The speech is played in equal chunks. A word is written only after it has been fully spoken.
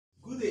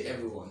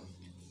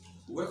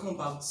Welcome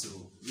back to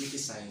Wiki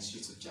Science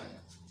YouTube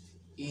channel.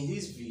 In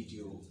this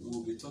video, we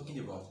will be talking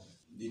about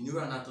the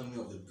neuroanatomy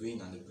of the brain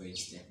and the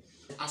brainstem,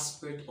 the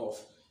aspect of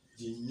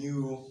the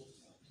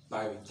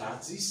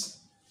neurobiotaxis.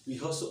 We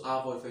also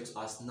have what referred to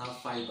as nerve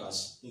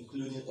fibers,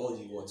 including all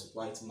the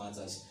white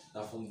matters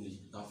that form the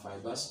nerve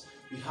fibers.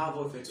 We have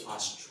what referred to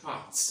as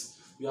tracts.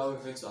 We have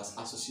referred to as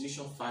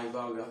association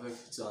fiber. We have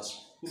referred to as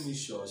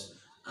commissures,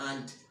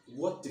 and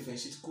what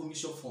differentiates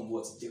commissure from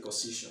what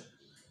decussation.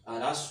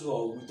 And as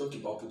well, we talk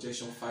about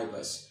projection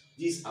fibers.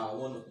 These are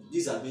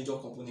major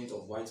components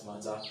of white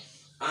matter,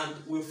 and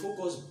we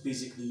focus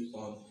basically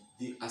on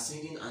the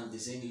ascending and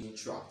descending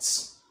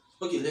tracts.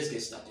 Okay, let's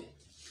get started.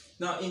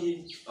 Now, in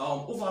the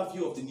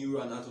overview of the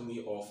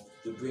neuroanatomy of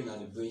the brain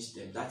and the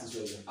brainstem, that is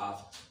where you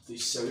have the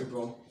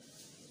cerebrum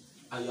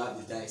and you have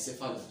the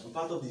diencephalon. And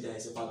part of the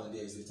diencephalon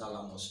there is the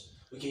thalamus.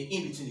 Okay,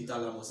 in between the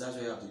thalamus, that's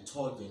where you have the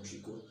third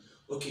ventricle.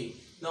 Okay,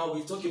 now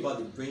we talk about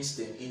the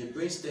brainstem. In the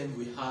brainstem,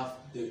 we have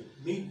the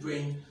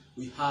midbrain,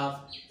 we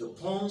have the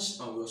pons,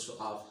 and we also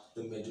have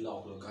the medulla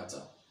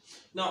oblongata.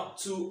 Now,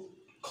 to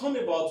come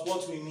about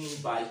what we mean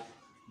by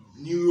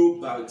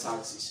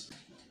neurobiotaxis.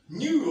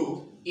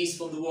 Neuro is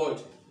from the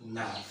word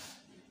nerve,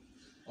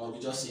 or we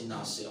just say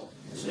nerve cell.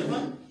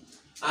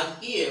 And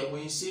here,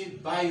 when you say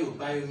bio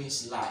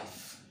means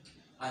life.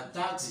 And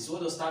taxis,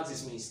 what does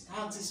taxis mean?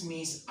 Taxis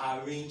means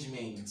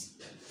arrangement.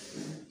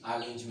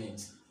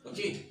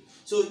 Okay,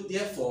 so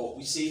therefore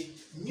we say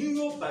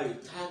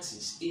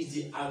neurobiotaxis is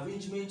the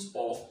arrangement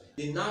of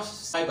the nerve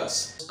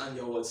fibers and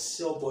your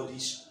cell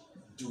bodies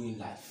doing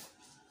life.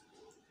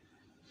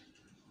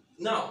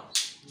 Now,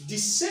 the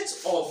set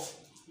of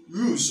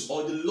rules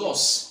or the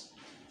laws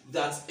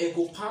that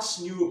encompass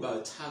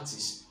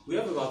neurobiotaxis, we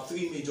have about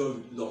 3 major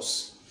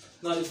laws.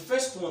 Now, the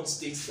first one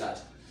states that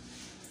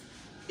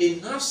a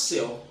nerve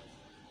cell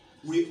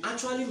will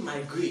actually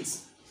migrate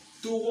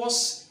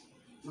towards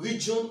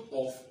region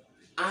of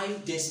high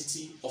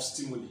density of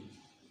stimuli.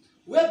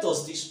 Where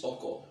does this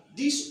occur?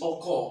 This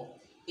occurs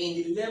in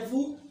the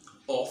level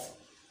of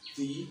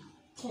the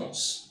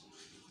pons,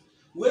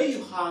 where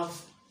you have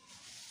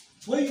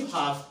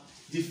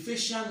the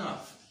facial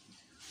nerve,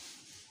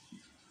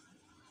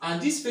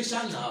 and this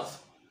facial nerve,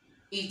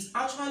 it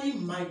actually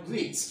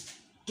migrates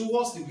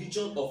towards the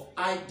region of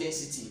high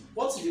density.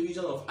 What is the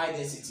region of high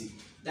density?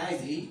 That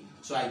is the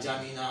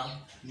trigeminal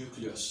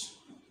nucleus.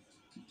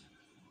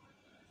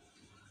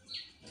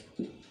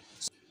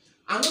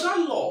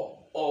 Another law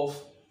of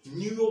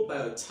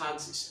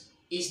neurobiotaxis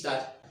is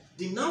that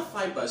the nerve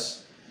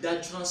fibers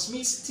that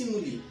transmit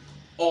stimuli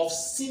of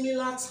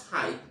similar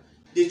type,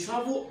 they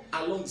travel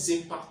along the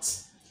same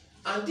path.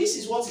 And this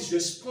is what is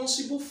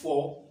responsible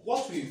for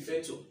what we refer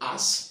to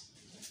as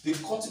the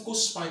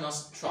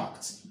corticospinal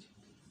tract.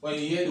 When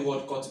you hear the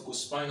word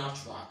corticospinal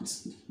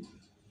tract,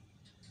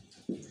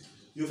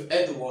 you've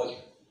heard the word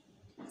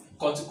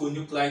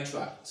corticonuclear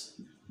tract.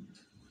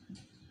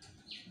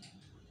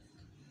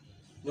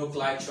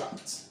 Nuclear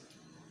tract.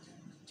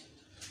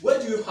 Where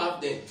do you have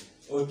them?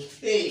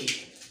 Okay,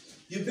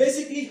 you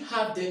basically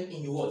have them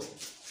in the what?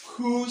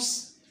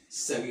 Crus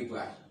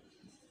cerebri.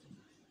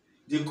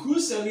 The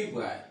crus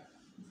cerebri,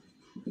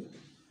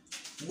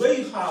 where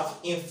you have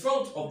in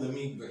front of the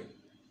midbrain,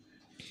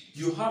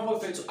 you have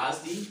what referred to as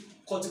the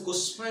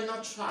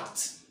corticospinal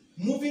tract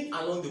moving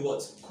along the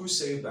what?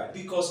 Crus cerebri,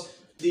 because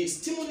the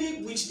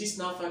stimuli which these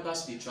nerve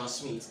fibers they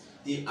transmit,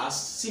 they are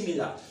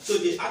similar, so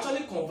they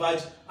actually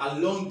converge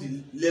along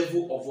the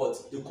level of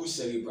what? The crus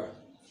cerebri.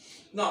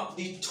 Now,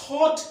 the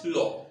third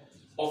law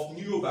of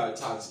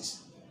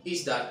neurobiotaxis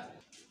is that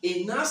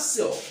a nerve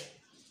cell,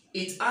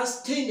 it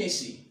has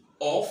tendency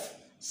of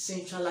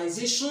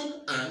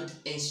centralization and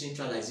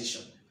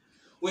decentralization.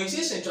 When you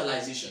say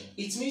centralization,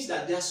 it means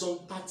that there are some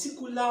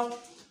particular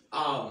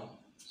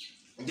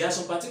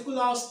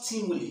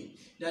stimuli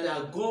that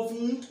are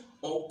governed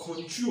or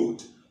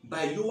controlled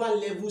by lower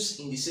levels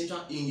in the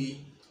central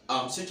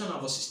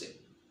nervous system.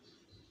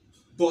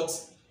 But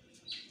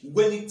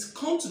when it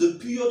comes to the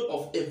period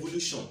of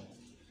evolution,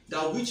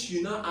 that which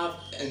you now have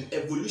an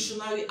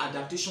evolutionary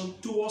adaptation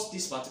towards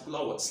this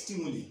particular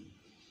stimuli,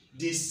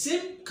 the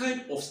same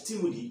kind of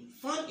stimuli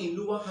found in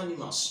lower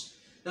animals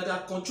that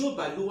are controlled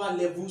by lower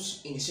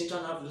levels in the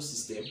central nervous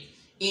system,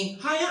 in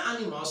higher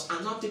animals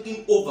are now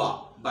taken over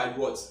by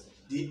what?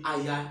 The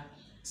higher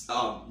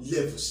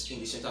levels in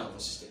the central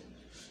nervous system.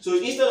 So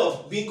instead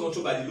of being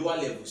controlled by the lower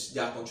levels,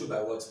 they are controlled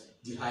by what?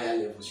 The higher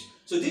levels.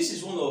 So this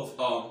is one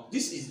of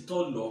this is the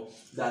third law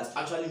that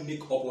actually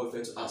make up what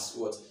referred to as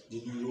what? The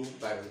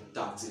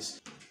neurobiotaxis.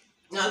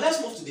 Now let's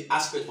move to the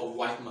aspect of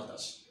white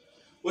matters.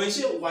 When you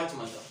say white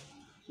matter,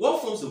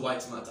 what forms the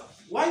white matter?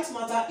 White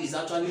matter is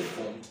actually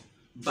formed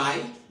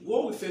by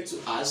what we refer to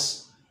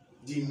as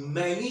the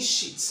myelin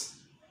sheath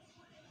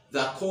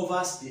that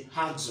covers the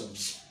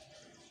axons,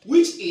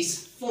 which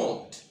is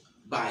formed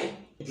by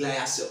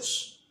glial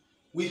cells.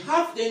 We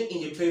have them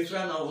in the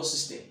peripheral nervous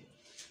system.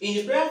 In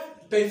the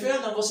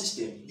peripheral nervous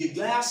system, the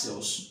glial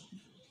cells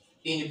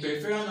in the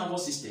peripheral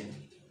nervous system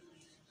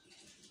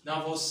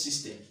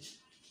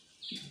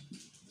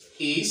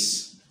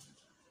is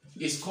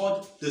is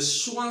called the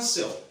Schwann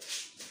cell.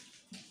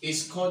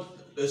 It's called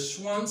the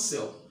Schwann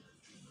cell.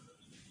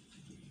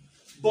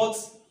 But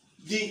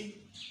the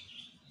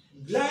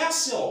glial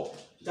cell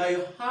that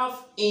you have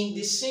in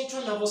the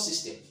central nervous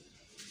system,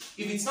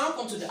 if it now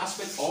comes to the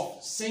aspect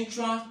of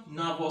central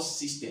nervous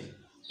system,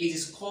 it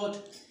is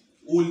called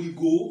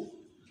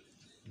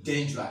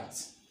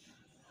oligodendrite.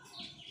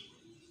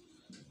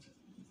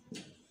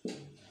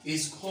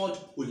 It's called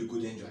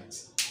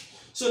oligodendrite.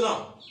 So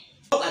now,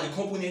 what are the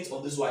components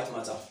of this white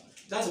matter?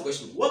 That's the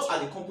question. What are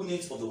the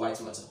components of the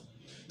white matter?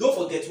 Don't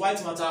forget,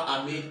 white matter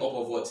are made up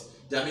of what?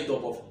 They are made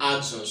up of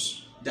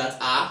axons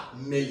that are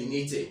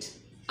myelinated.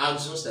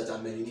 Axons that are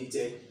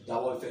myelinated, that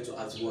are referred to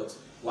as what?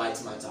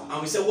 White matter.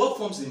 And we say what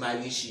forms the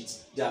myelin sheet?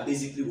 They are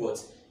basically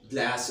what?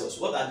 Glial cells.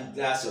 What are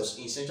the glial cells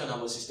in central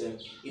nervous system?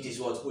 It is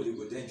what?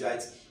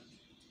 Oligodendrite.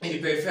 In the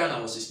peripheral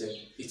nervous system,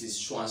 it is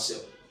Schwann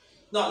cell.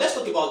 Now let's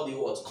talk about the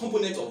what?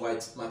 Component of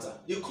white matter.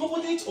 The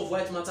component of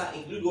white matter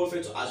include what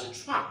referred to as a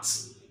tract.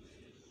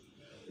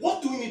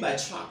 What do we mean by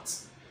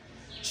tract?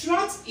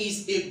 Tract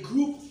is a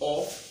group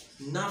of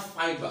nerve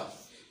fiber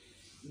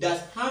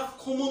that have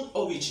common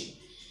origin,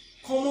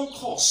 common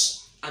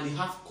cause, and they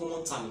have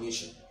common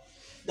termination.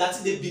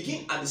 That they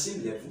begin at the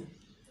same level,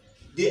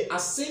 they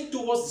ascend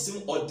towards the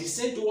same or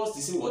descend towards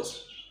the same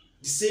what?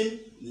 The same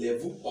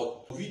level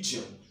or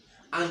region,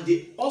 and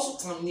they also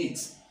terminate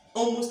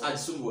almost at the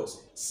same what?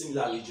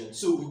 Similar region.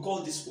 So we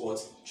call this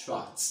what?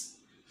 Tracts.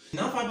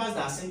 Nerve fibers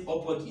that ascend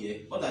upward here,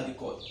 what are they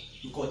called?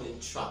 We call them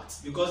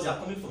tracts because they are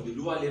coming from the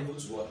lower level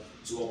to what?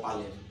 To upper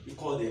level. We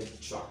call them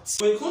tracts.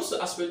 When it comes to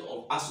the aspect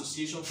of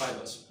association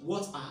fibers,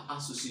 what are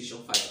association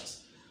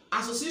fibers?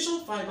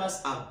 Association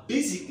fibers are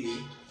basically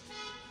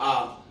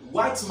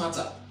white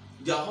matter.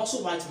 They are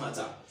also white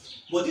matter,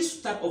 but this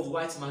type of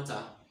white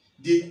matter,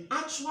 they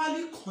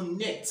actually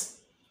connect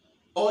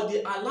or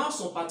they allow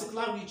some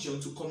particular region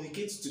to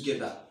communicate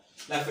together.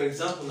 Like for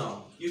example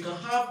now, you can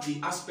have the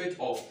aspect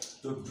of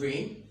the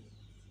brain.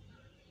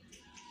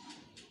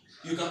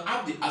 You can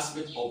have the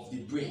aspect of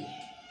the brain.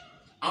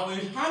 And when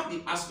you have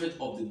the aspect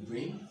of the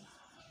brain,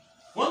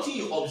 one thing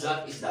you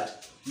observe is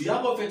that we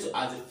have referred to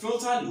as the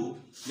frontal lobe,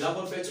 we have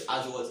referred to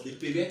as what? The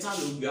parietal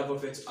lobe, we have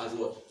referred to as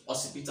what?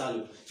 Occipital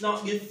lobe. Now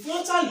the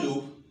frontal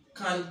lobe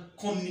can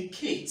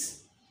communicate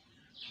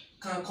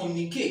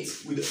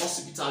with the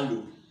occipital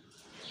lobe.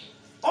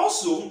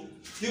 Also,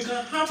 you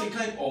can have a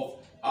kind of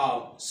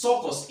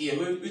sulcus here,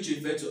 which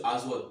is referred to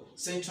as what?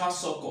 Central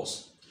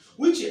sulcus,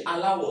 which will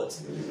allow what?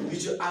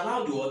 Which will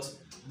allow the what?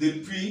 The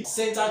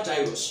pre-central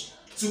gyrus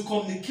to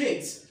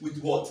communicate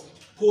with what?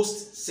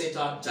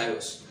 Post-central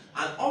gyrus.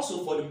 And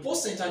also for the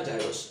post-central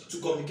gyrus to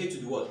communicate to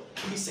the what?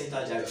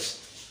 Pre-central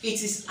gyrus.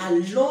 It is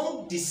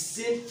along the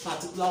same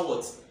particular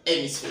what?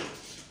 Hemisphere.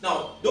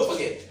 Now, don't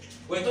forget,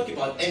 when talking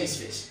about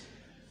hemispheres,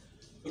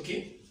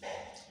 okay?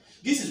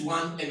 This is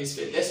one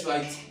hemisphere. Let's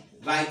write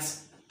right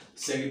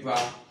cerebral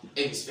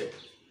hemisphere.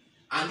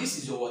 And this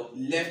is your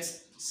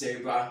left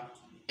cerebral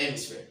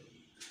hemisphere.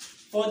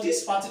 For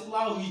this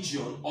particular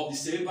region of the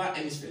cerebral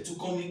hemisphere to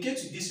communicate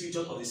with this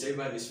region of the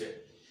cerebral hemisphere,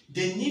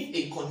 they need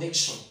a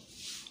connection.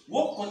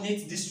 What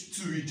connects these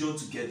two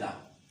regions together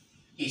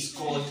is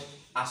called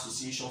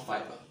association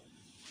fiber.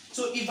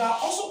 So if I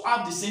also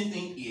have the same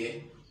thing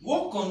here,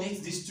 what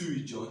connects these two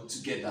regions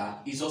together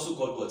is also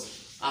called what?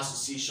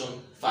 Association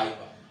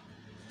fiber.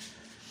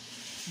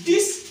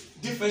 This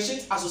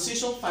differentiates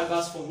association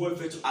fibers from what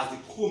referred to as the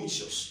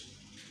commissures.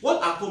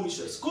 What are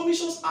commissures?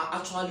 Commissures are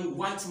actually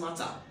white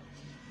matter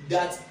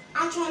that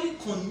actually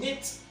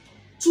connect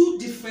two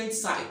different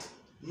sides,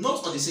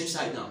 not on the same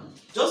side now.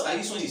 Just like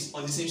this one is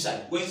on the same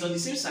side. When it's on the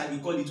same side, we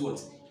call it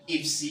what?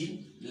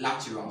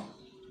 Ipsilateral.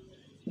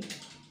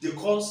 They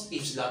cause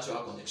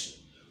ipsilateral connection.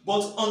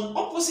 But on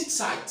opposite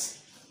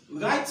sides,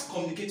 right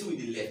communicating with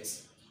the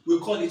left, we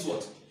call it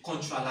what?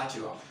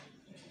 Contralateral.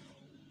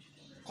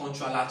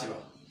 Contralateral.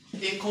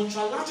 A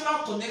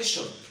contralateral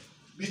connection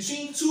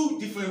between two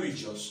different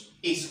regions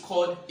is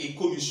called a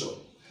commissure.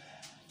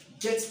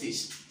 Get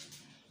this.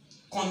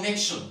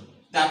 Connection,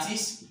 that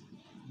is,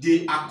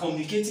 they are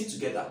communicating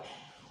together.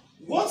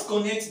 What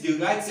connects the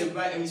right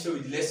cerebral hemisphere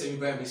with the left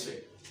cerebral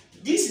hemisphere?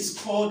 This is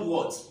called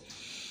what?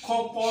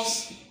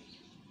 Corpus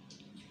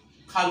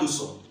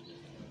callosum.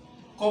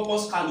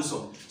 Corpus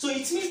callosum. So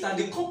it means that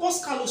the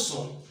corpus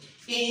callosum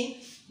in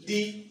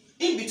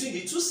between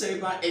the two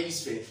cerebral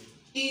hemispheres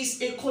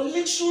is a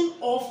collection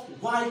of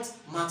white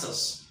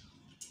matters.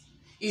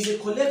 Is a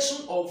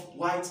collection of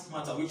white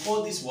matter. We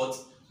call this what?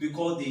 We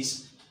call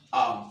this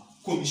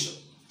commissure.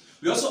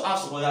 We also have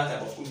some other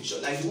type of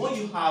commissure, like the one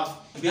you have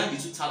behind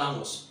the two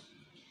thalamus.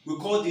 We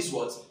call this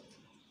what?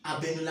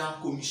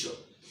 Abenular commissure.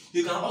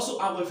 You can also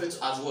have referred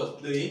to as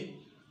what? The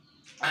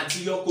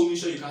anterior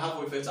commissure. You can have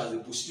referred to as the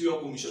posterior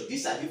commissure.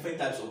 These are different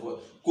types of what?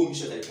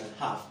 Commissure that you can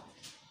have.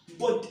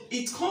 But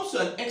it comes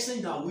to an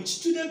extent that which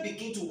students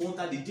begin to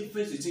wonder the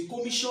difference between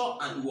commissure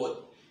and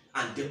what?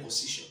 And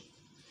deposition.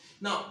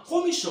 Now,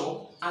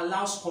 commissure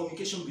allows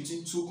communication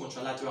between two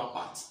contralateral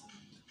parts.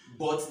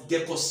 But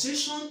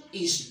deposition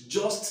is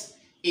just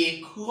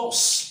a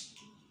cross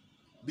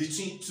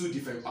between two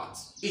different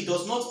parts. It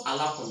does not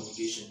allow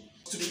communication.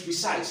 To be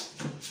precise,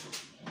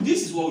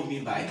 this is what we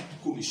mean by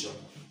comission.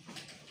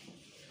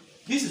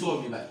 This is what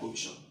we mean by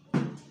comission.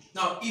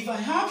 Now, if I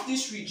have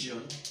this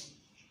region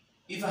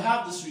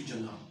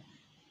now,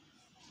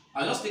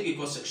 I'll just take a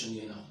cross section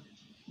here now.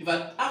 If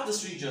I have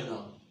this region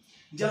now,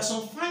 there are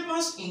some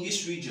fibers in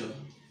this region.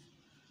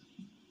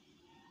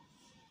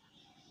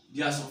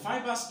 There are some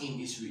fibers in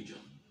this region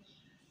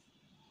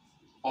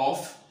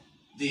of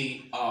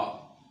the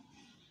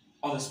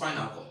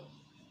spinal cord.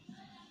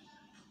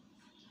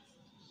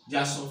 There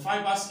are some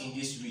fibers in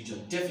this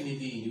region,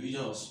 definitely in the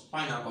region of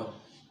spinal cord.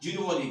 Do you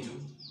know what they do?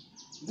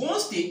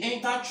 Once they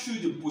enter through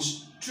the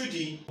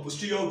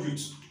posterior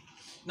root,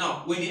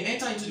 now when they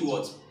enter into the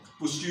what?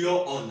 Posterior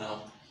horn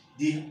now,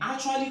 they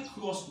actually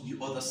cross to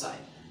the other side.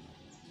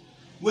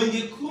 When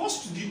they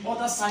cross to the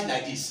other side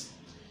like this,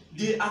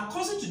 they are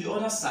crossing to the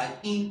other side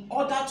in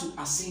order to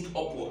ascend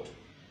upward.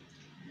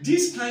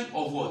 This kind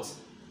of what?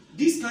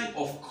 This kind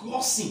of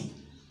crossing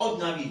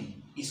ordinarily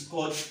is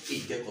called a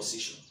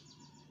deposition.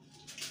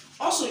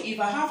 Also, if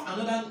I have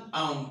another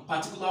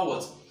particular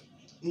what?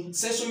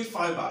 Sensory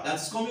fiber that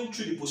is coming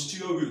through the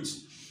posterior root.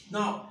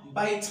 Now,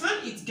 by the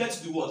time it gets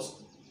to the what?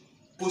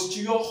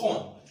 Posterior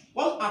horn,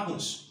 what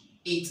happens?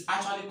 It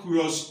actually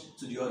crosses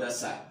to the other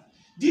side.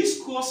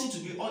 This crossing to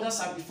the other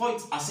side before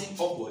it ascends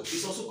upward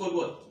is also called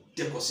what?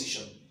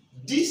 Deposition.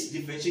 This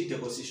differentiates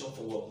deposition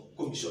from what?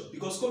 Commission,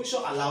 because commission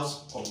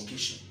allows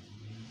communication.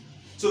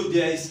 So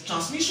there is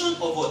transmission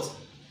of what?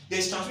 There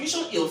is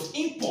transmission of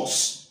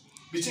impulse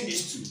between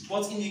these two,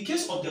 but in the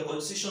case of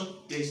deposition,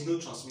 there is no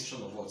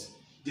transmission of what?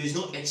 There is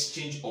no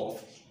exchange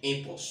of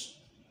impulse.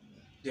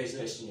 There is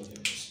no exchange of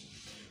impulse.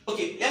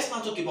 Okay, let's now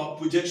talk about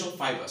projection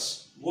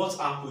fibers. What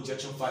are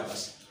projection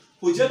fibers?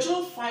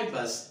 Projection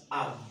fibers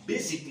are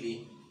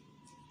basically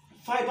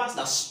fibers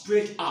that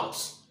spread out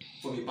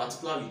from a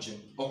particular region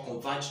or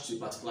converge to a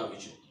particular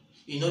region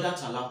in order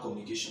to allow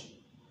communication.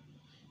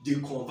 They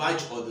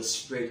converge or they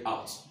spread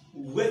out.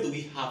 Where do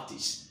we have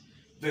this?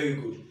 Very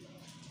good.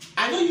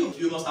 I know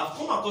you must have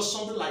come across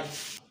something like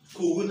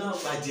corona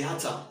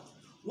radiata.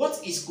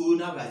 What is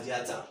corona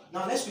radiata?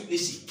 Now let's quickly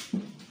see.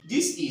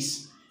 This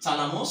is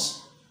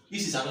thalamus.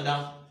 This is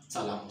another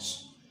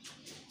thalamus.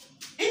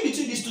 In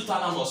between these two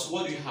thalamus,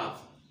 what do you have?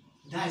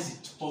 That is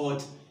the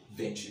third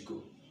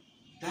ventricle.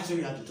 That's where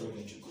you have the third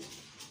ventricle.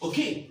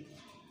 Okay.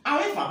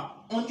 However,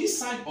 on this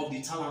side of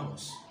the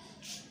thalamus,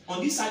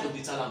 on these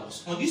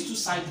two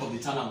sides of the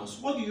thalamus,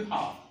 what do you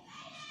have?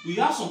 We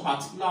have some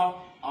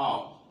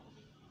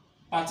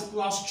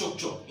particular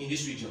structure in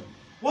this region.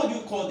 What do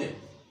you call them?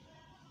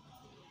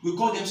 We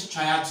call them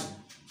striatum.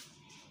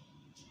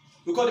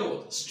 We call them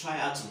what?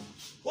 Striatum.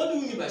 What do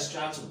we mean by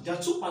striatum? There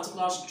are two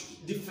particular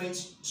different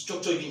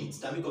structure units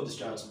that make up the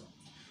striatum.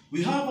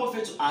 We have what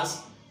referred to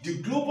as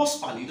the globus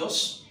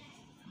pallidus,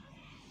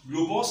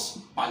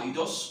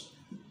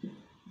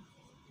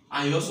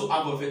 and you also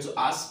have what referred to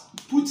as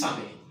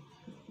putamen.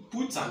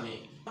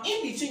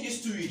 In between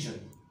these two regions,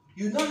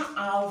 you now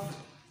have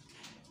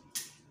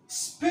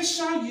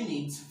special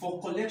units for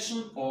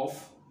collection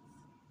of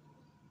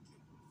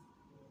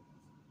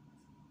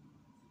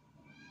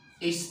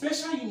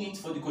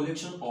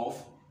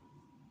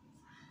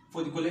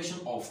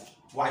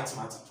white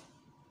matter.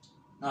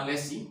 Now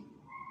let's see.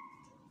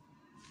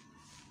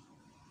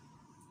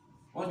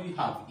 What do we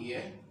have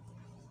here?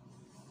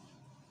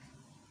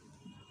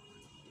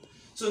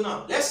 So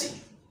now let's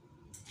see.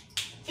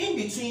 In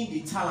between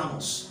the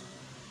thalamus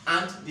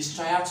and the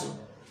striatum,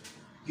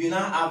 you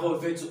now have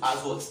what referred to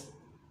as what?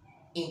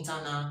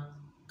 Internal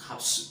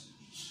capsule.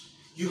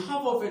 You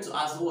have what referred to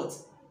as what?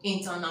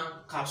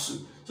 Internal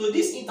capsule. So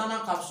this internal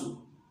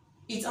capsule,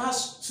 it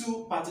has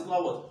two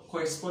particular what?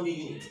 Corresponding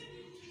units.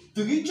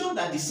 The region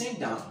that descends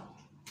down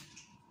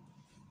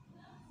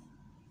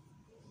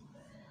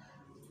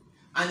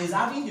and is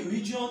having the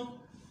region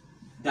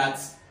that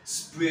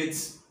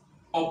spreads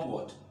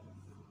upward.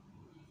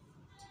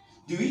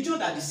 The region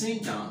that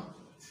descends down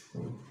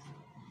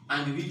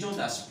and the region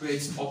that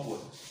spreads upward.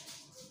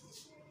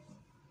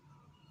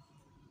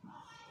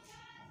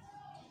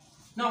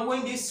 Now,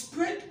 when they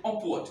spread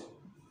upward,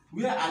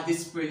 where are they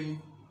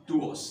spreading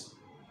towards?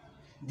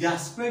 They are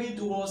spreading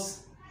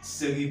towards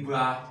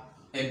cerebral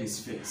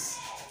hemispheres.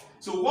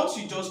 So what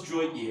you just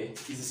draw here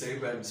is the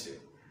cerebral hemisphere.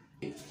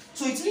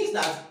 So it means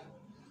that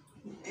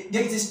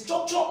there is a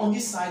structure on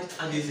this side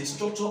and there is a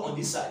structure on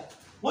this side.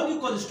 What do you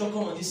call the structure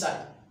on this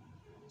side?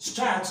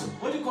 Striatum.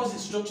 What do you call the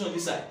structure on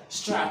this side?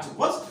 Striatum.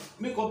 What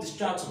make up the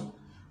striatum?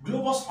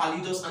 Globus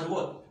pallidus and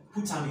what?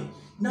 Putamen.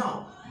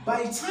 Now,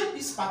 by the time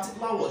this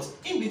particular what?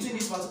 In between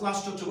this particular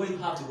structure where you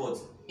have the what?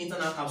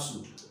 Internal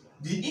capsule.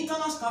 The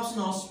internal capsule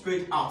now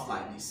spread out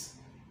like this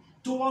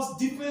towards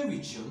different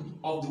region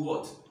of the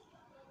what?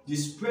 They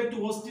spread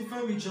towards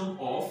different region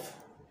of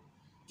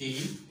the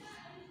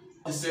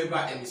cerebral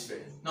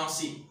hemisphere. Now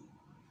see,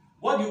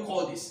 what do you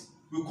call this?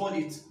 We call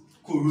it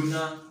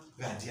corona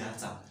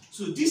radiata.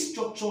 So this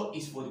structure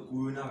is for the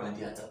corona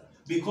radiata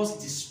because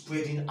it is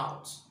spreading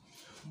out.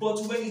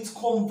 But when it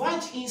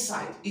converges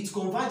inside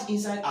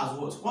as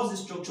what? What's the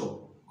structure?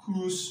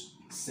 crus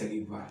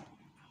cerebri.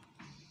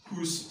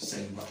 Crus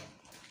cerebri.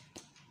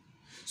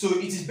 So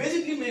it is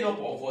basically made up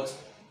of what?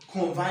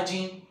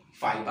 Converging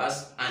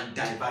fibers and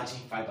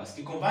diverging fibers.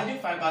 The converging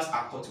fibers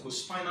are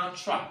corticospinal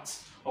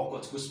tracts or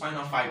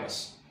corticospinal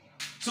fibers.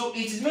 So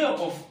it is made up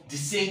of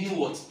descending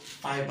what?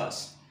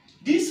 Fibers.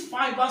 These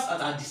fibers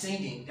that are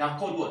descending, they are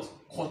called what?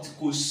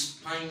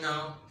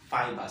 Corticospinal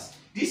fibers.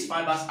 These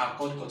fibers are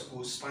called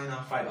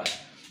corticospinal fibers.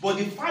 But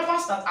the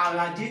fibers that are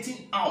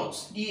radiating out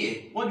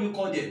here, what do you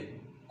call them?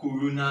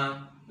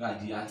 Corona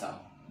radiata.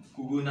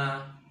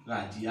 Corona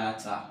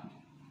radiata.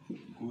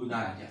 Corona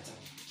radiata.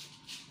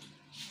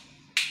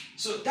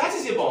 So that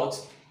is about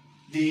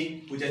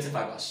the projecting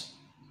fibers.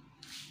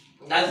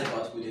 That is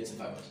about projecting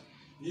fibers.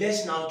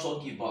 Let's now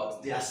talk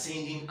about the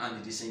ascending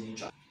and the descending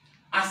tracts.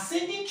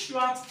 Ascending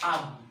tracts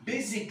are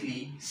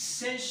basically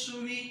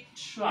sensory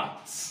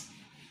tracts.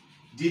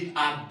 They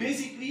are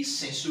basically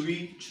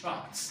sensory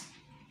tracts.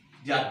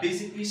 They are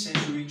basically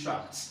sensory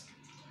tracts.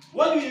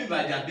 What do you mean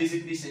by they are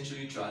basically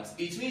sensory tracts?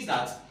 It means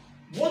that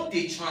what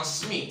they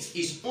transmit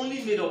is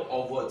only made up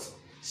of what?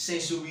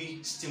 Sensory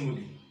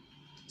stimuli.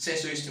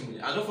 Sensory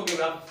stimuli. And don't forget,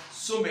 we have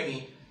so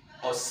many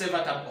or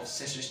several types of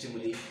sensory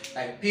stimuli,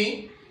 like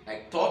pain,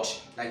 like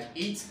touch, like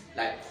heat,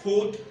 like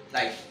cold,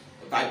 like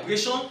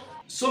vibration.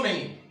 So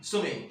many.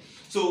 So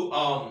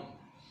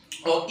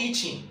or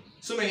itching.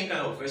 So many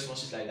kind of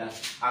responses like that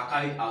are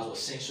carried out of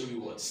sensory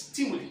what?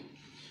 Stimuli.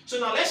 So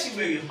now let's see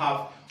where you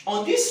have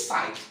on this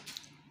side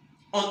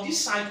of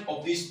this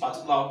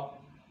particular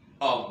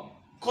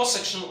cross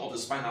section of the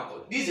spinal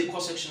cord. This is a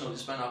cross section of the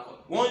spinal cord.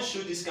 We want to show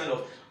this kind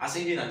of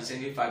ascending and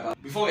descending fiber.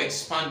 Before we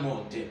expand more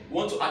on them, we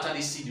want to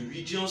actually see the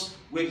regions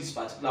where this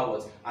particular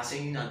what?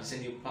 Ascending and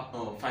descending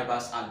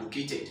fibers are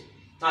located.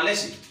 Now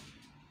let's see.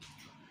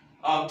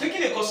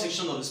 Taking a cross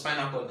section of the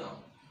spinal cord now.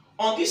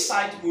 On this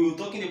side, we were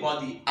talking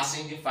about the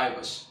ascending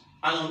fibers,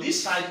 and on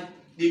this side,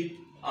 the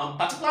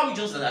particular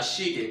regions that are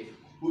shaded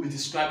will be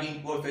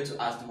describing what we refer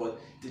to as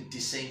the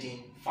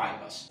descending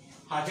fibers.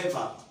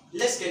 However,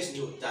 let's get to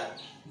know that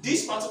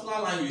this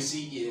particular line you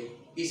see here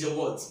is a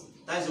what?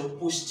 That is a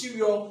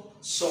posterior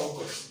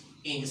sulcus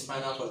in the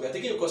spinal cord. We are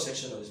taking a cross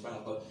section of the spinal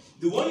cord.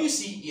 The one you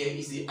see here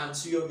is the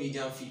anterior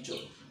median feature,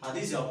 and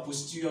this is our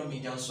posterior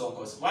median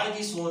sulcus. While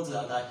these ones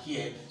that are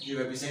here, they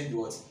represent the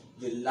what?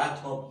 The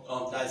lateral,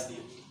 that's the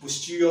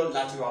posterior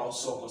lateral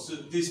sulcus. So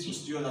this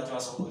posterior lateral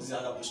sulcus, this is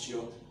another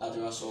posterior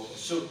lateral sulcus.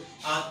 So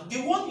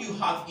the one you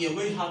have here,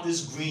 where you have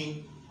this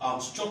green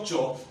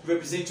structure,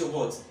 represents your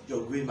what?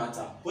 Your gray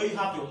matter. Where you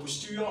have your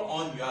posterior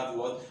on, you have the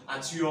what?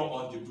 Anterior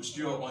on, the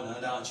posterior on,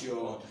 another anterior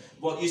on.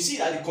 But you see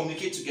that they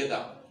communicate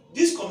together.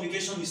 This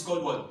communication is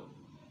called what?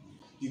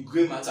 The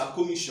gray matter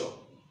commissure.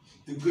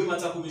 The gray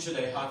matter commissure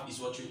that you have is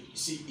what you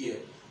see here.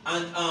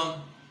 And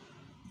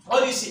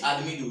what do you see at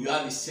the middle? You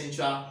have a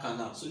central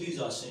canal. So this is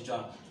our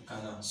central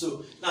canal.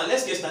 So now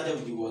let's get started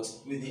with the what?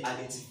 With the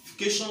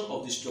identification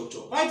of the structure.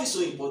 Why is this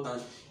so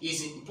important?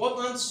 It's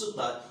important so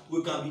that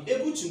we can be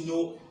able to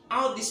know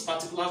how this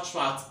particular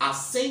tract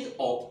ascend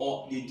up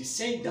or they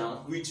descend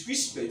down with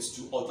respect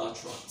to other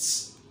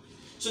tracts.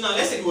 So now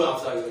let's take one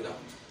after the other.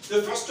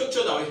 The first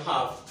structure that we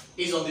have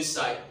is on this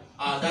side.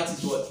 That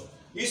is what?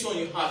 This one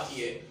you have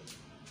here.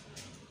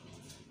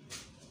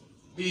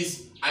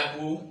 This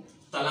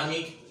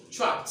hypothalamic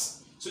tract.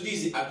 So this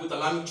is the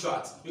hypothalamic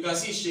tract. You can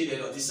see it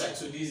shaded on this side.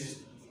 So this is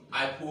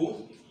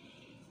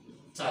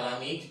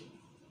hypothalamic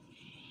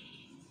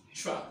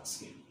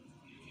tract.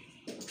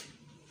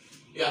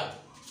 Yeah.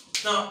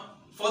 Now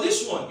for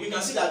this one, you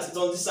can see that it's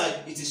on this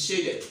side. It is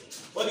shaded.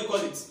 What do you call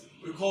it?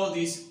 We call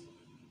this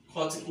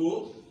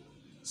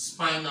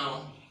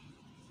corticospinal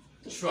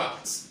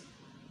tract.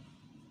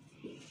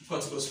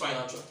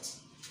 Corticospinal tract.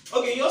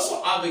 Okay, you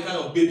also have a kind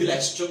of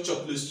baby-like structure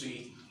close to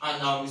it,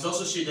 and it's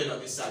also shaded on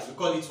this side. We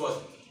call it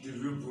what? The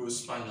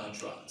rubrospinal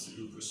tract.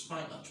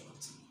 Rubrospinal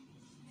tract.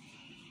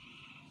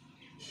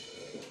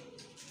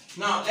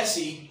 Now let's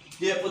see.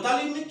 The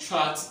hypothalamic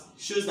tract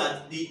shows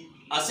that the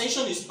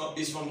ascension is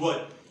from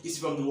what? It's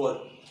from the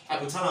what?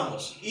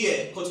 Hypothalamus.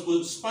 Here,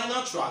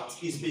 corticospinal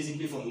tract is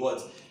basically from the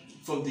what?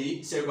 From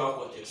the cerebral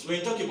cortex. When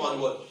you talk about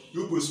what?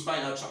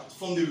 Rubrospinal tract,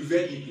 from the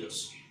red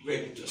nucleus.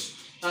 Red nucleus.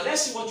 Now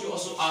let's see what you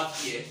also have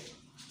here.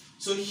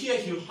 So here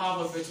you have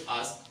referred to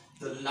as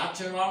the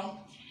lateral,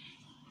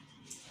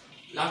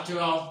 that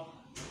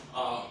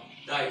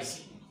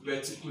is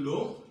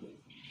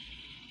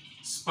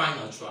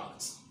reticulospinal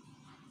tract.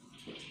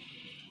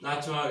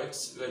 Lateral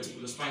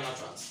reticulospinal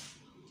tract.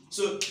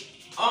 So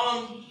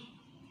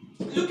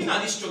looking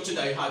at this structure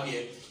that you have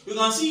here, you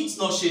can see it's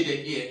not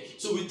shaded here.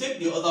 So we take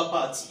the other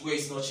part where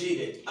it's not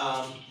shaded.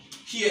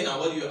 Here now,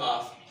 what do you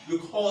have? We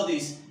call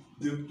this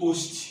the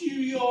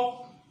posterior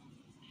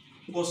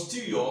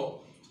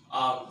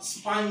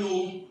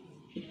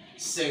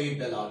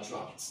spinocerebellar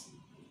tract.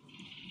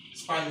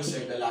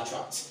 Spinocerebellar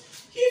tract.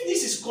 If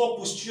this is called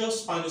posterior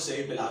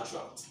spinocerebellar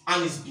tract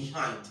and it's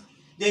behind,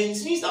 then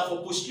it means that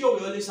for posterior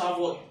we always have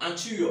what?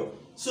 Anterior.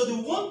 So the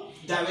one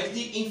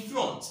directly in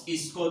front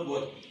is called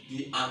what?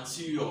 The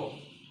anterior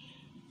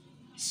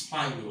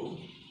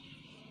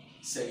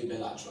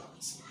spinocerebellar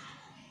tract.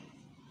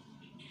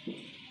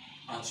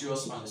 anterior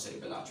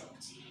spinocerebellar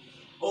tract.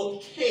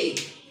 Okay,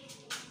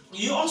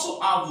 you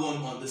also have one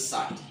on this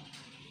side.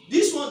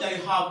 This one that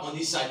you have on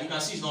this side, you can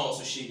see it's not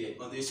also shaded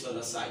on this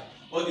other side.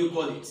 What do you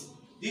call it?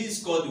 This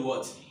is called the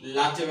what? The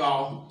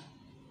lateral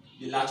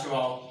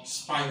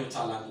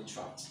spinothalamic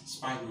tract.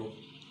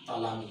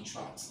 Spinothalamic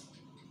tract.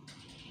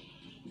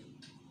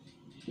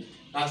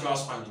 Lateral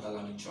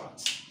spinothalamic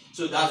tract.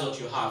 So that's what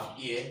you have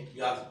here.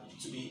 You have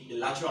to be the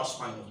lateral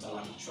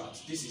spinothalamic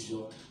tract. This is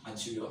your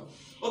anterior.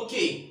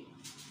 Okay.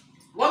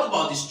 What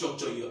about the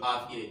structure you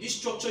have here? This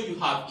structure you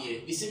have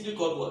here is simply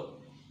called what?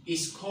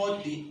 It's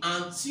called the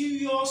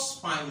anterior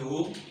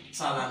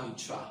spinothalamic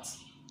tract.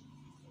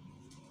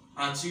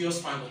 Anterior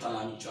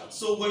spinothalamic tract.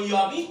 So when you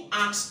are being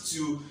asked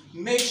to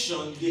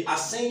mention the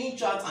ascending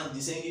tract and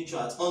descending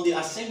tract, on the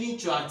ascending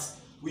tract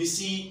we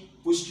see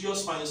posterior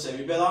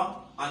spinocerebellar,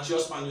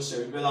 anterior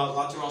spinocerebellar,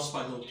 lateral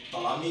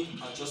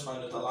spinothalamic, anterior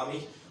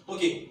spinothalamic.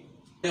 Okay,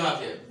 we have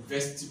here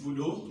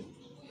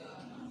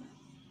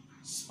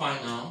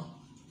vestibulospinal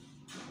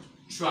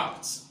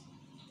tract.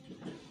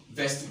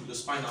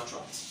 Vestibulospinal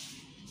tract.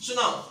 So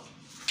now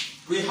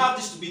we have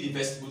this to be the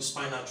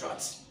vestibulospinal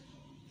tract.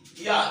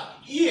 Yeah,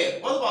 here.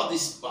 What about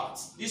this part?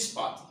 This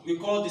part we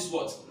call this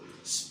what?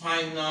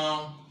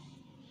 Spinal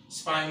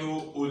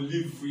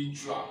olivary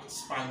tract.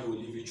 Spinal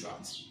olivary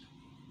tract.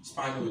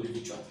 Spinal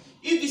olivary tract.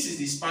 If this is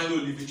the spinal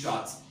olivary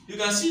tract, you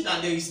can see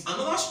that there is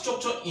another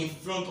structure in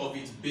front of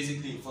it,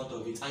 basically in front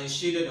of it, and it's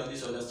shaded on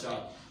this other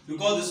tract. We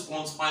call this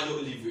one spinal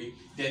olivary.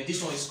 Then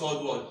this one is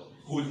called what?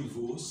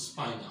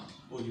 Olivospinal.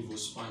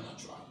 Olivospinal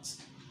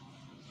tract.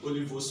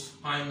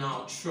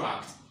 Olivospinal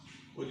tract.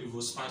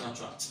 Olivospinal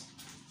tract.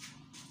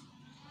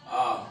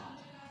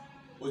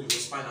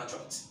 Olivospinal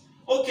tract.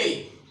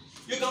 Okay,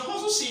 you can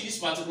also see this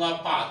particular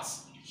part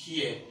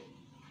here.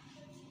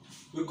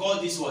 We call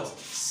this what?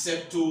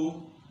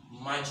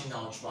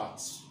 Septomarginal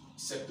tract.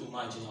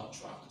 Septomarginal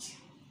tract.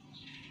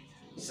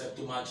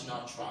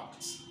 Septomarginal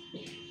tract.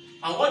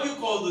 And what do you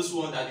call this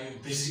one that you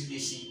basically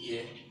see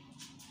here?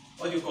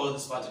 What do you call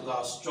this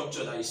particular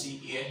structure that you see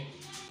here?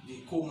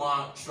 The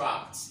coma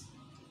tract.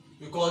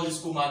 We call this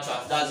coma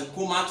tract. That's the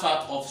coma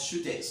tract of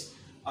shooters.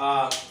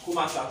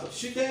 Coma tract of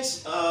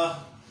shooters.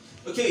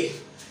 Okay,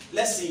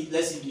 let's see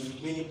the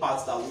remaining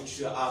parts that which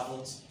you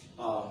haven't.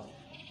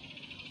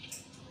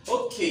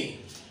 Okay,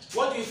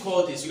 what do you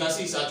call this? You can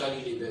see it's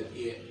actually labeled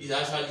here. It's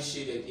actually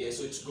shaded here,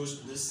 so it goes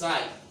to the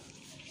side.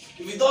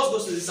 If it does go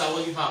to the side,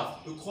 what you have?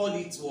 We call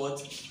it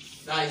what?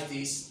 That is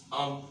this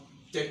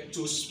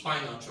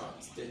tectospinal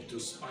tract.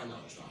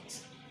 Tectospinal tract.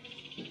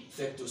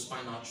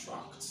 Tectospinal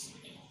tract.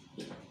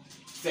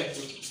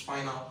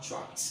 Tectospinal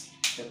tract.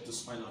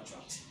 Tectospinal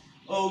tract.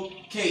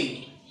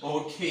 Okay.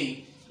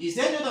 Is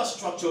there another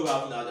structure we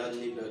have another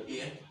label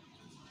here?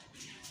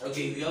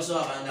 Okay, we also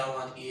have another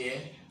one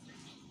here.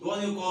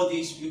 What do you call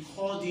this? We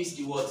call this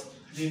the what?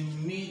 The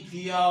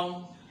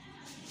medial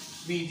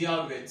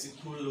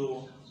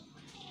reticulospinal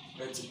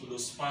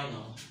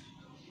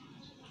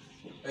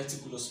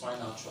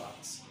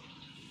tract.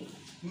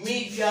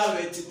 Medial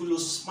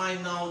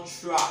reticulospinal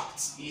tract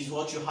is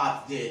what you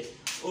have there.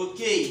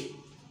 Okay,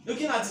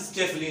 looking at it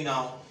carefully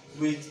now,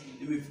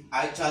 we've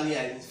actually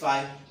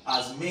identified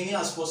as many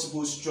as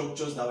possible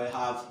structures that we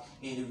have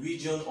in the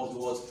region of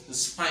the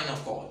spinal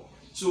cord.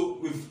 So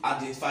we've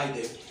identified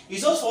them.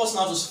 It's just for us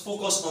now to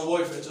focus on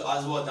what we refer to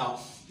as what now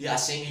the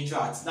ascending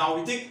tract. Now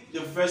we take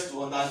the first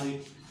one, that's the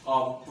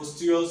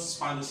posterior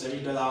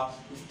spinocerebellar.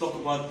 We talk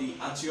about the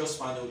anterior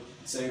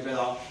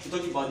spinocerebellar. We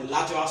talk about the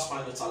lateral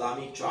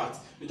spinothalamic tract.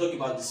 We talk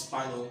about the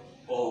spinal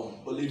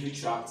olivary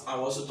tract, and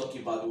we're also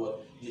talking about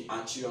the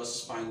anterior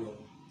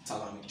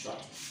spinothalamic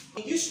tract.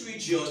 In this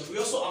region, we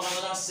also have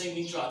another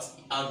ascending tract.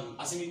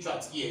 Ascending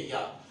tract here.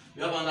 Yeah,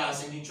 we have another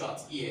ascending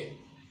tract here.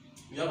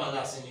 We have another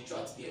ascending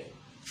tract here.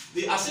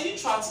 The ascending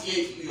tract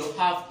here you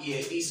have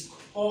here is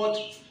called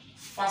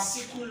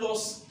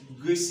fasciculus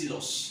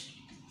gracilis.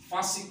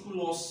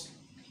 Fasciculus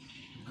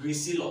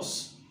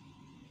gracilis.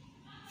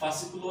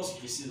 Fasciculus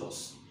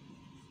gracilis.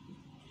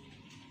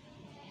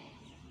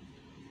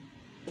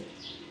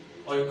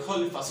 Or you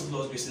call it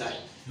fasciculus gracilis.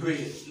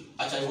 Really,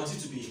 actually, I want it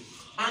to be.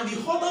 And the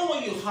other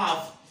one you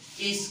have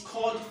is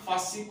called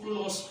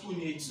fasciculus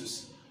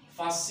cuneatus.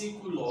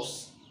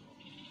 Fasciculus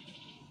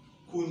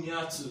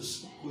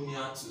cuneatus.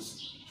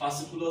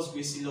 Fasciculus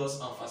gracilis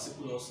and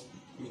fasciculus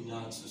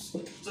cuneatus.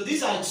 So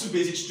these are the two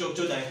basic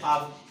structures that I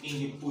have in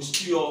the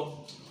posterior.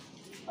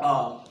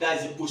 That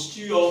is the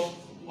posterior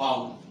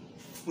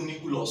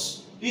funiculus.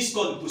 This is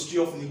called the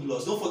posterior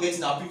funiculus. Don't forget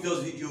in our previous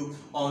video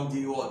on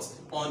the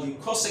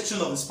cross section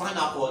of the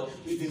spinal cord,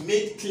 we've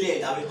made clear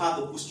that we have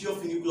the posterior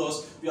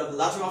funiculus, we have the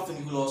lateral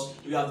funiculus,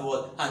 we have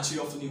the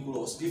anterior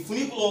funiculus. The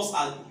funiculus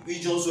are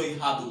regions where you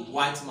have the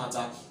white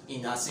matter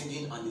in the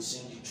ascending and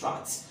descending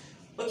tracts.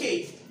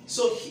 Okay,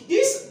 so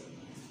this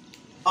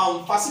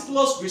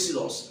fasciculus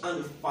gracilis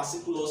and the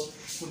fasciculus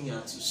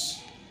cuneatus,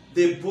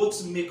 they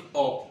both make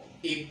up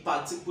a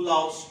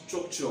particular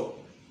structure.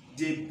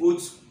 They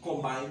both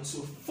combine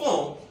to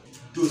form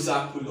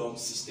dorsal column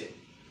system.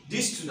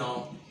 These two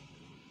now,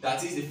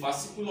 that is the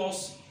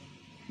fasciculus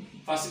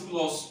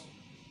fasciculus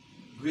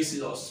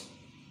gracilis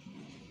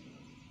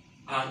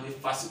and the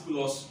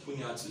fasciculus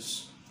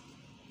cuneatus.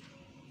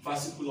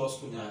 Fasciculus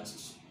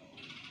cuneatus.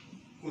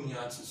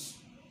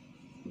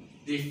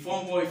 They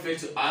form what we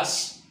refer to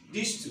as,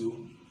 these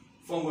two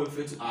form what we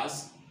refer to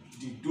as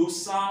the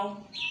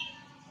dorsal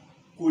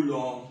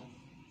column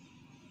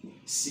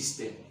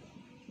system.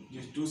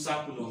 The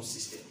dorsal column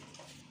system.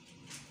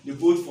 They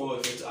both form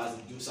what we refer to as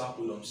the dorsal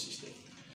column system.